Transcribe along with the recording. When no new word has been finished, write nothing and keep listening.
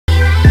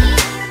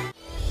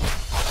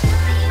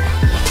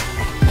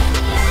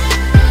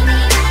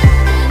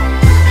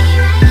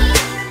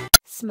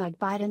Smug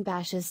Biden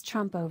bashes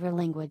Trump over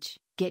language,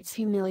 gets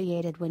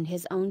humiliated when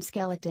his own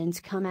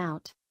skeletons come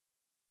out.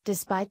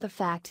 Despite the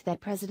fact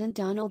that President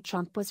Donald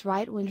Trump was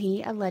right when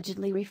he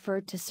allegedly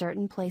referred to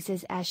certain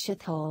places as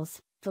shitholes,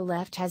 the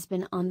left has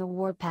been on the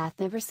warpath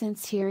ever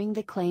since hearing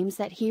the claims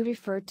that he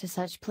referred to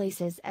such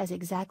places as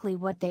exactly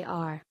what they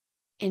are.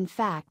 In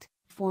fact,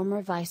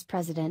 former Vice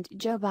President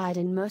Joe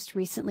Biden most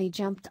recently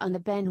jumped on the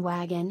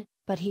bandwagon,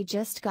 but he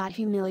just got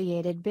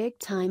humiliated big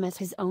time as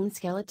his own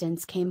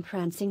skeletons came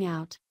prancing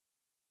out.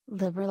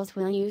 Liberals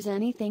will use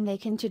anything they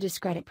can to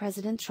discredit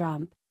President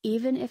Trump,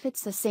 even if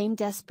it's the same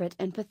desperate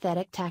and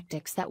pathetic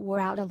tactics that wore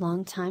out a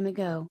long time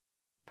ago.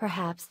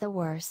 Perhaps the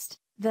worst,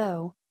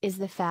 though, is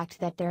the fact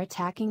that they're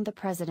attacking the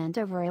president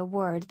over a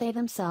word they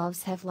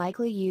themselves have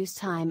likely used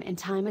time and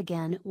time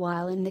again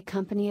while in the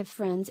company of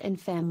friends and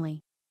family.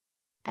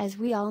 As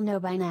we all know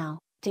by now,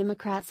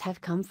 Democrats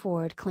have come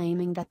forward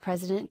claiming that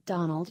President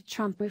Donald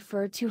Trump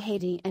referred to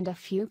Haiti and a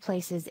few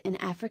places in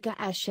Africa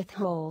as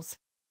shitholes.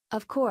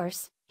 Of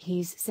course,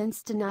 he's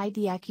since denied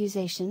the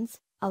accusations,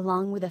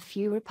 along with a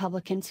few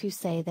Republicans who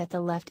say that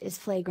the left is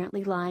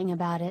flagrantly lying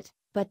about it,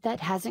 but that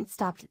hasn't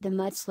stopped the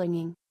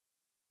mudslinging.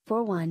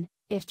 For one,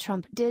 if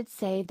Trump did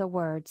say the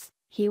words,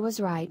 he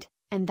was right,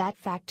 and that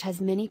fact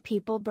has many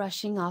people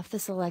brushing off the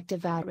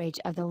selective outrage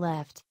of the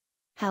left.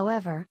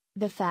 However,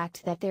 the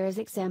fact that there is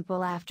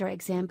example after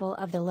example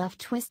of the left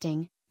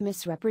twisting,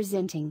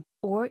 misrepresenting,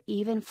 or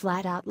even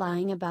flat out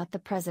lying about the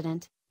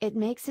president, it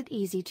makes it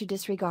easy to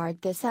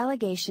disregard this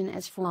allegation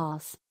as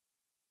false.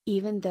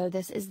 Even though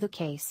this is the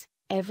case,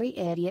 every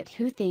idiot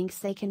who thinks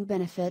they can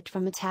benefit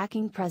from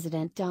attacking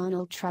President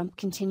Donald Trump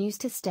continues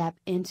to step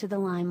into the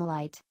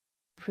limelight.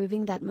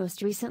 Proving that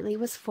most recently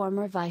was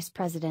former Vice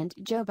President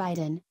Joe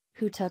Biden,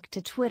 who took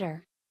to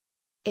Twitter.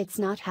 "It's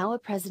not how a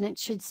president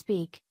should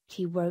speak,"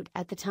 he wrote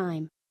at the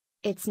time.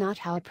 "It's not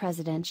how a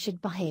president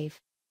should behave.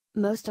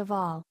 Most of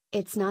all,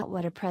 it's not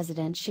what a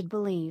president should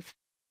believe.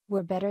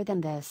 We're better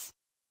than this."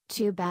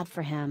 Too bad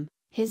for him,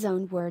 his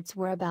own words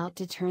were about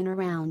to turn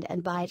around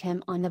and bite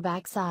him on the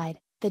backside,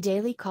 the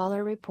Daily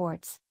Caller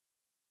reports.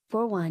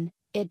 For one,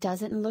 it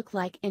doesn't look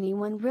like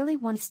anyone really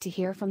wants to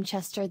hear from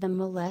Chester the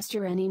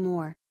molester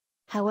anymore.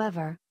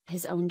 However,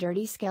 his own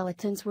dirty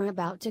skeletons were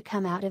about to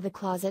come out of the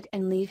closet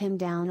and leave him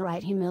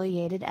downright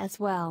humiliated as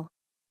well.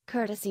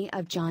 Courtesy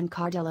of John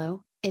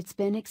Cardillo, it's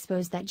been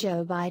exposed that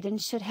Joe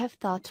Biden should have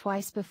thought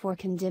twice before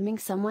condemning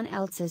someone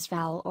else's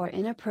foul or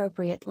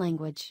inappropriate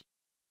language.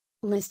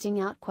 Listing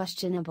out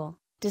questionable,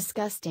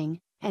 disgusting,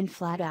 and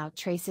flat-out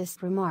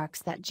racist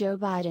remarks that Joe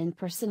Biden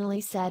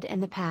personally said in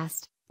the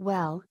past,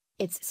 well,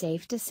 it's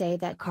safe to say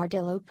that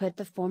Cardillo put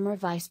the former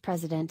vice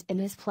president in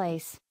his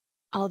place.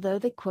 Although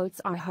the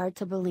quotes are hard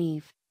to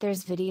believe,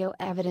 there's video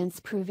evidence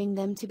proving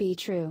them to be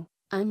true,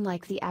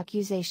 unlike the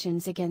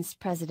accusations against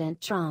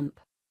President Trump.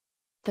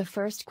 The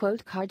first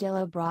quote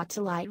Cardillo brought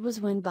to light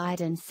was when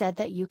Biden said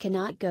that you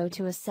cannot go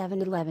to a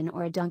 7-Eleven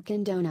or a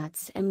Dunkin'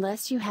 Donuts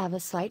unless you have a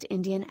slight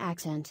Indian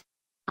accent.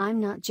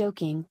 I'm not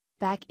joking,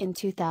 back in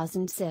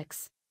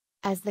 2006.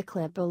 As the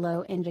clip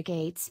below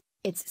indicates,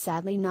 it's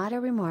sadly not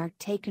a remark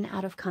taken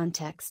out of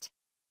context.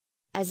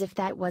 As if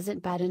that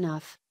wasn't bad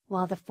enough,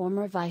 while the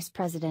former vice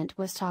president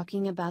was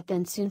talking about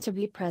then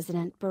soon-to-be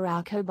President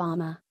Barack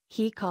Obama,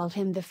 he called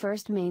him the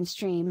first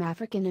mainstream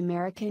African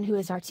American who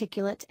is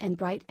articulate and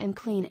bright and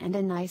clean and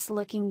a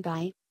nice-looking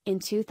guy, in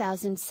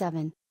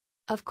 2007.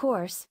 Of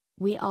course,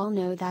 we all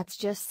know that's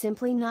just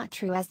simply not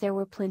true, as there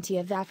were plenty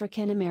of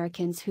African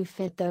Americans who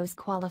fit those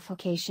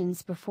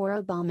qualifications before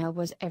Obama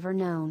was ever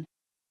known.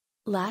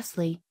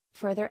 Lastly,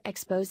 further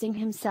exposing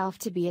himself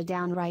to be a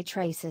downright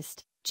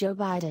racist, Joe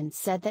Biden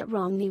said that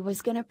Romney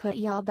was gonna put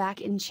y'all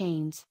back in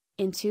chains,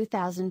 in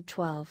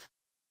 2012.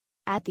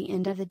 At the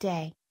end of the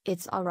day,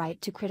 it's alright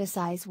to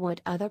criticize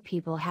what other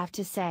people have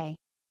to say.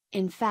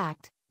 In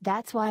fact,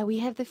 that's why we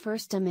have the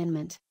First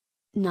Amendment.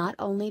 Not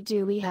only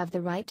do we have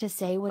the right to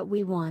say what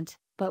we want,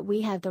 but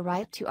we have the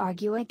right to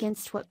argue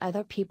against what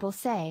other people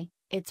say.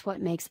 It's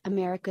what makes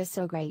America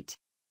so great.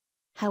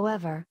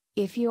 However,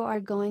 if you are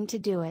going to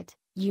do it,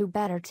 you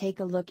better take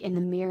a look in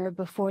the mirror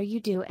before you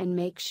do and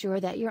make sure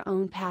that your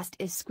own past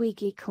is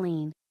squeaky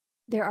clean.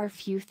 There are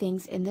few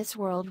things in this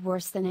world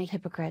worse than a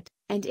hypocrite,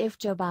 and if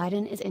Joe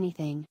Biden is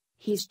anything,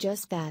 he's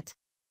just that.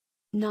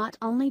 Not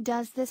only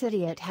does this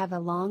idiot have a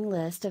long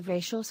list of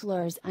racial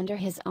slurs under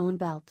his own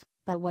belt,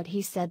 but what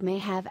he said may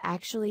have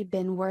actually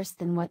been worse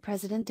than what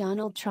President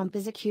Donald Trump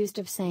is accused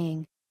of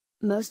saying.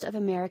 Most of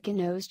America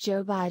knows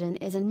Joe Biden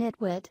is a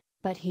nitwit,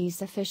 but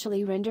he's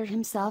officially rendered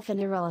himself an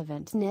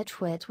irrelevant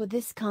nitwit with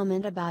this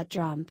comment about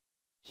Trump.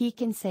 He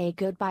can say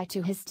goodbye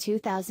to his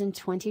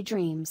 2020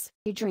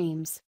 dreams.